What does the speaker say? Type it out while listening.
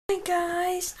Hi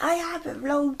guys, I haven't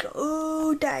vlogged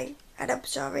all day and I'm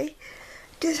sorry,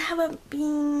 just haven't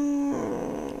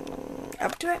been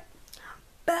up to it,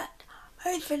 but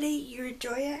hopefully you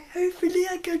enjoy it, hopefully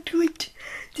I go to it.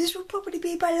 This will probably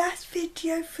be my last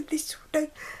video for this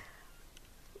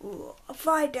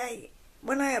Friday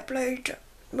when I upload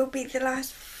will be the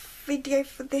last video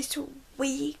for this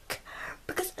week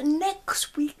because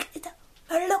next week is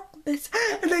Vlogmas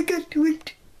and I go to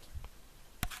it.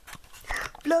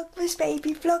 Vlogmas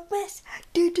baby, Vlogmas.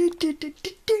 Do.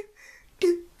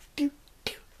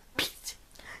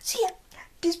 So yeah,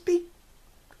 just be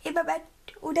in my bed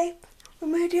all day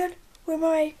with my hoodie on, with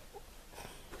my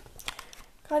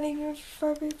can't even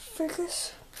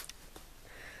focus.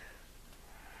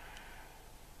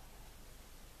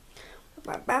 With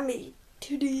my Bambi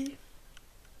hoodie.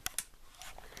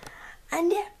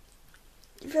 And yeah,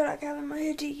 I feel like having my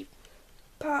hoodie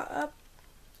part up.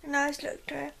 Nice look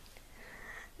to it.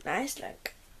 Nice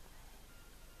look.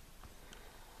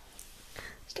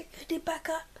 Stick the hoodie back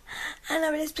up. And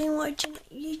I've just been watching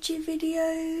YouTube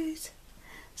videos,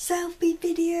 selfie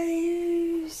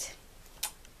videos,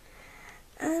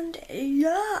 and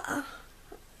yeah,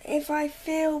 if I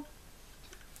feel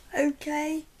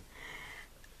okay,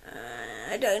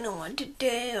 I don't know what to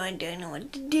do, I don't know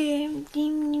what to do,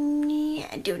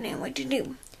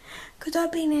 because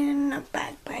I've been in a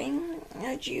back pain,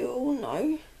 as you all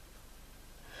know,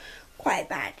 quite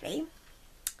badly.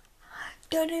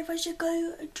 Don't know if I should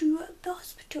go to the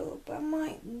hospital, but I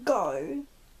might go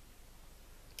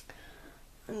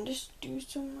and just do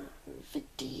some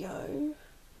video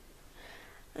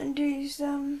and do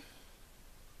some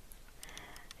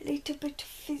little bit of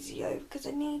physio because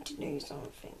I need to do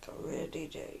something, I really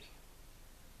do.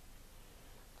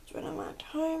 Because when I'm at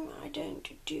home I don't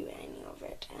do any of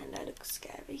it and I look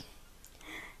scary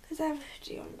because I have a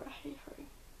hoodie on, but hey ho,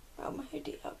 well my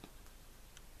hoodie up,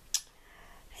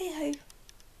 hey ho.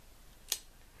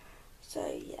 So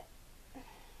yeah,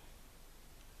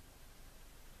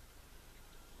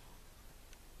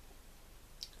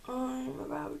 I'm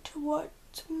about to watch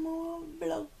some more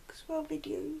vlogs or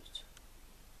videos.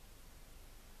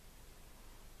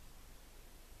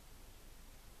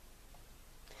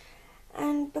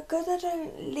 And because I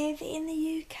don't live in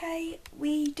the UK,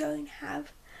 we don't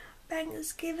have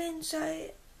Thanksgiving, so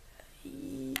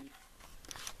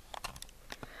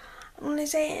I'm going to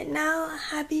say it now,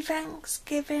 happy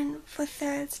Thanksgiving for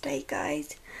Thursday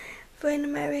guys, for in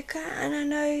America, and I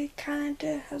know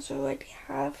Canada has already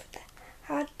had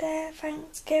their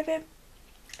Thanksgiving,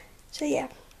 so yeah.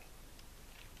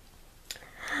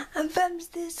 And thumbs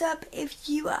this up if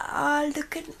you are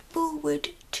looking forward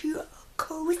to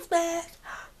Christmas,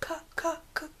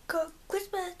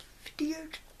 Christmas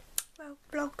videos, well,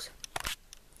 vlogs.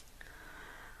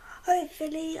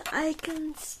 Hopefully I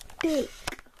can stick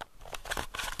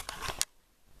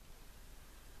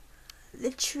the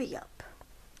tree up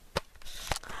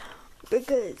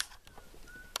because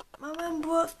my mum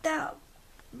brought that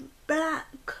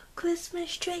black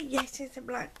Christmas tree. Yes, it's a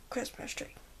black Christmas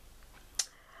tree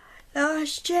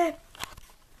last year,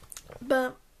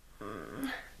 but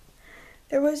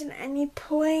there wasn't any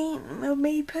point of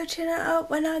me putting it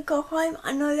up when I got home.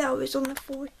 I know that was on the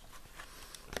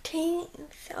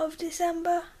 14th of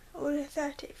December or the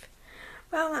 30th,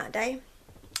 around that day.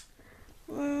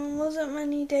 Wasn't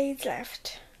many days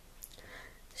left,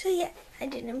 so yeah, I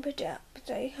didn't put it up,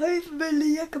 so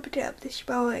hopefully I can put it up this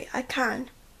way. I can,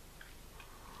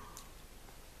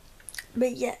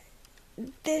 but yeah,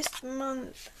 this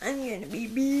month I'm gonna be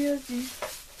busy,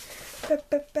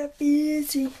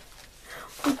 busy.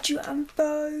 Would you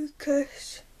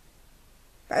unfocus?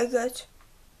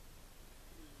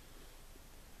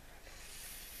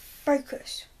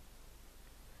 Focus.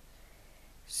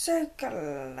 So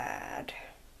glad.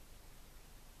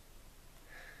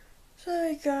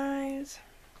 Sorry guys.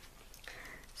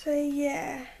 So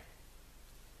yeah.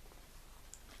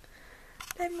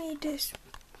 Let me just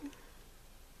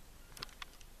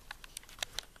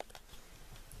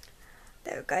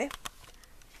there we go.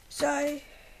 So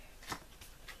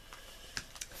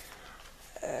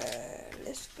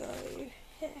let's go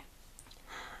here.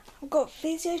 I've got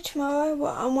physio tomorrow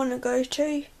what I want to go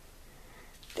to.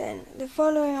 Then the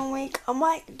following week I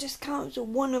might just cancel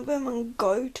one of them and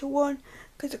go to one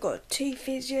because I've got 2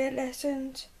 physio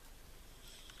lessons.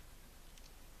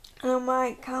 And I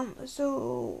might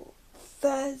cancel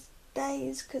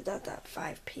Thursdays because that's at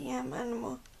 5 PM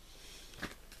animal.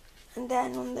 And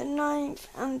then on the 9th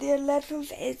and the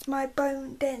 11th is my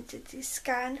bone density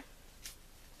scan.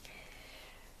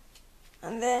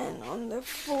 And then on the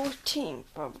 14th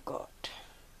I've got,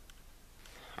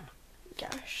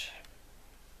 gosh,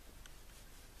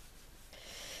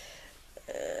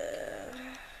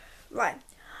 right,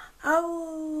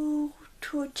 I'll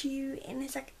talk to you in a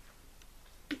second.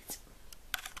 Peace.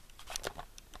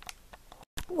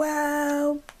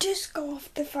 Well, just got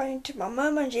off the phone to my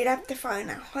mum, and she left the phone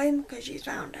at home because she's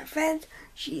found her friend.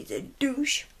 She's a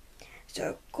douche,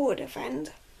 so I called her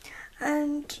friend.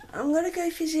 And I'm gonna go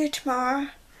physio tomorrow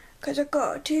because I've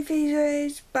got 2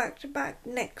 physios back to back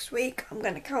next week. I'm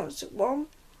gonna cancel one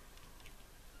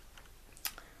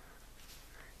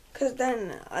because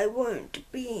then I won't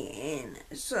be in.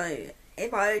 So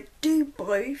if I do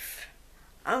both,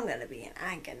 I'm gonna be in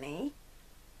agony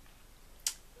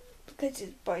because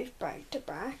it's both back to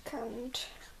back, and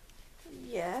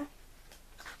yeah.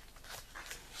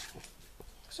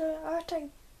 So I'll take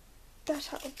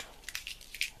that out.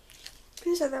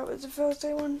 Who said that was the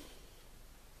Thursday one?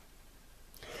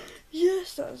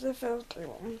 Yes, that was the Thursday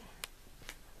one.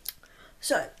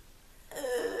 So,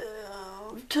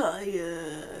 I'm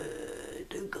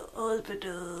tired. I've got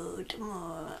hospital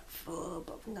tomorrow at 4,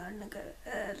 but I'm gonna go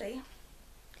early.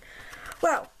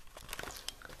 Well,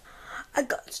 I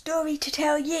got a story to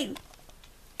tell you,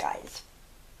 guys.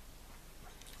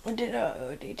 Or did I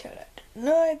already tell it?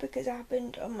 No, because it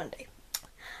happened on Monday.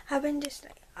 Happened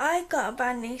yesterday. I got a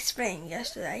brand new spring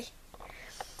yesterday.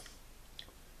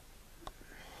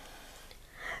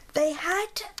 They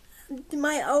had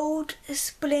my old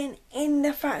spring in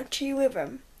the factory with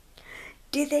them.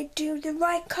 Did they do the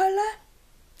right colour?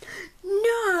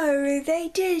 No, they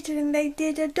didn't. They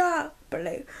did a dark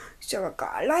blue. So I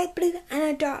got a light blue and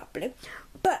a dark blue.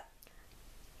 But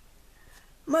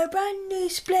my brand new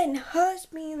spring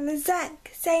hurts me in the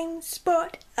exact same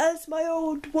spot as my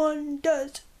old one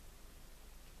does.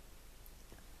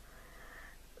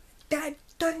 That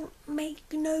don't make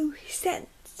no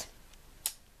sense.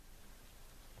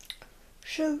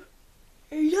 So,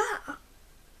 yeah.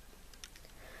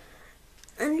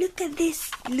 And look at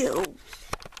this little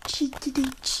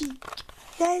cheekity cheek.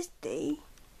 Thursday.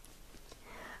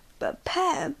 But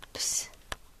perhaps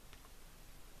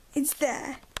it's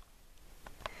there.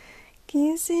 Can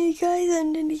you see, guys,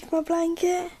 underneath my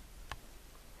blanket?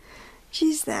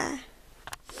 She's there.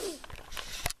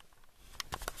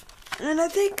 And I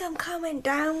think I'm coming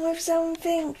down with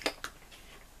something.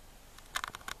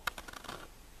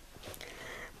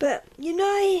 But you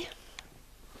know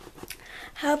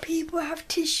how people have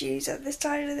tissues at the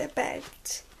side of their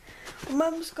beds?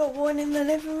 Mum's got one in the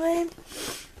living room,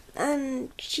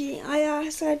 and I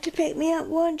asked her to pick me up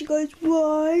one. She goes,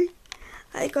 why?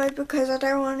 I go, because I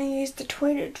don't want to use the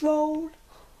toilet roll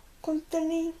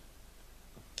constantly.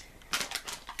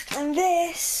 And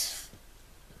this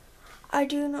I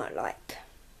do not like.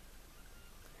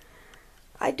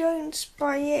 I don't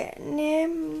spray it near,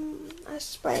 I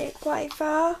spray it quite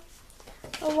far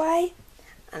away,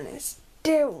 and it's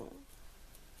still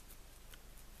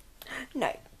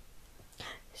no.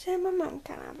 So my mum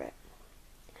can have it.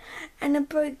 And I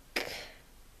broke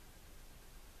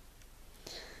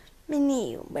my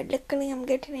nail, but luckily I'm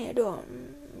getting it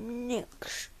on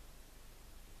next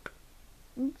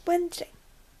Wednesday.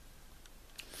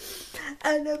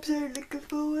 And I'm so looking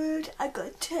forward. I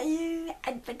got 2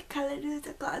 advent calendars.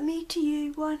 I got a Me To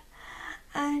You one,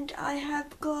 and I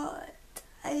have got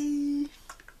a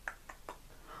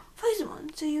frozen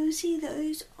one, so you'll see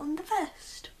those on the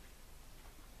 1st.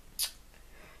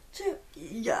 So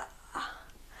yeah.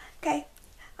 Okay,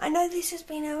 I know this has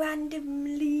been a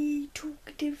randomly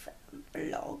talkative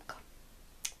vlog,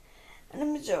 and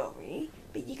I'm sorry,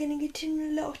 but you're gonna get in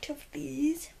a lot of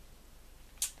these.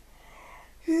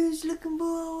 Who's looking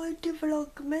forward to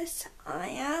Vlogmas? I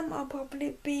am. I'll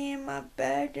probably be in my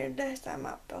bed unless I'm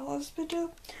at the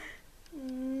hospital.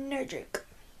 No joke.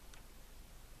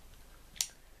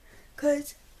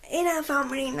 Because in our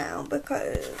family now,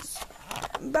 because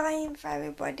buying for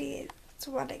everybody is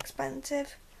what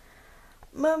expensive.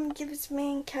 Mum gives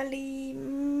me and Kelly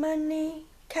money.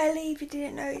 Kelly, if you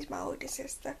didn't know, is my older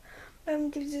sister. Mum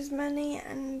gives us money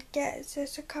and gets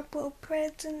us a couple of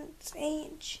presents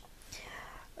each.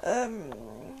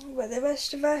 But the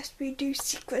rest of us, we do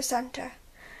Secret Santa.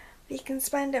 We can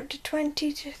spend up to £20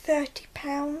 to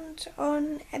 £30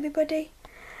 on everybody,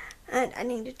 and I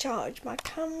need to charge my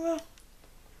camera.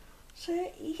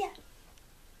 So yeah,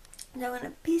 so I'm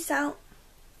gonna peace out,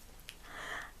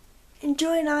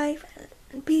 enjoy life,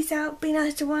 and peace out. Be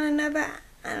nice to one another,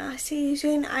 and I'll see you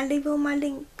soon. I'll leave all my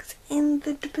links in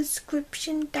the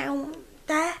description down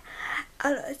there.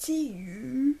 I'll see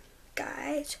you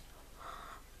guys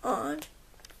on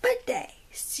Friday.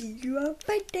 See you on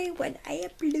Friday when I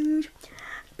upload.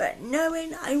 But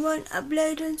knowing I won't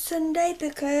upload on Sunday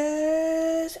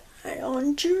because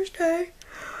on Tuesday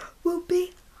will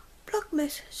be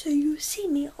Vlogmas. So you'll see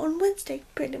me on Wednesday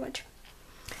pretty much.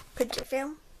 picture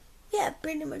film. Yeah,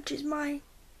 pretty much is mine.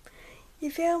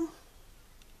 You film.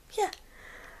 Yeah.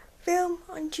 Film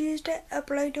on Tuesday,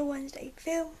 upload on Wednesday.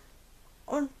 Film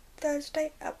on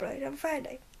Thursday, upload on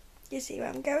Friday. You see where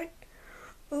I'm going?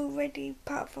 Already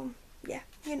apart from, yeah,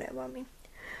 you know what I mean.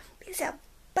 Peace out.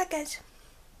 Bye guys.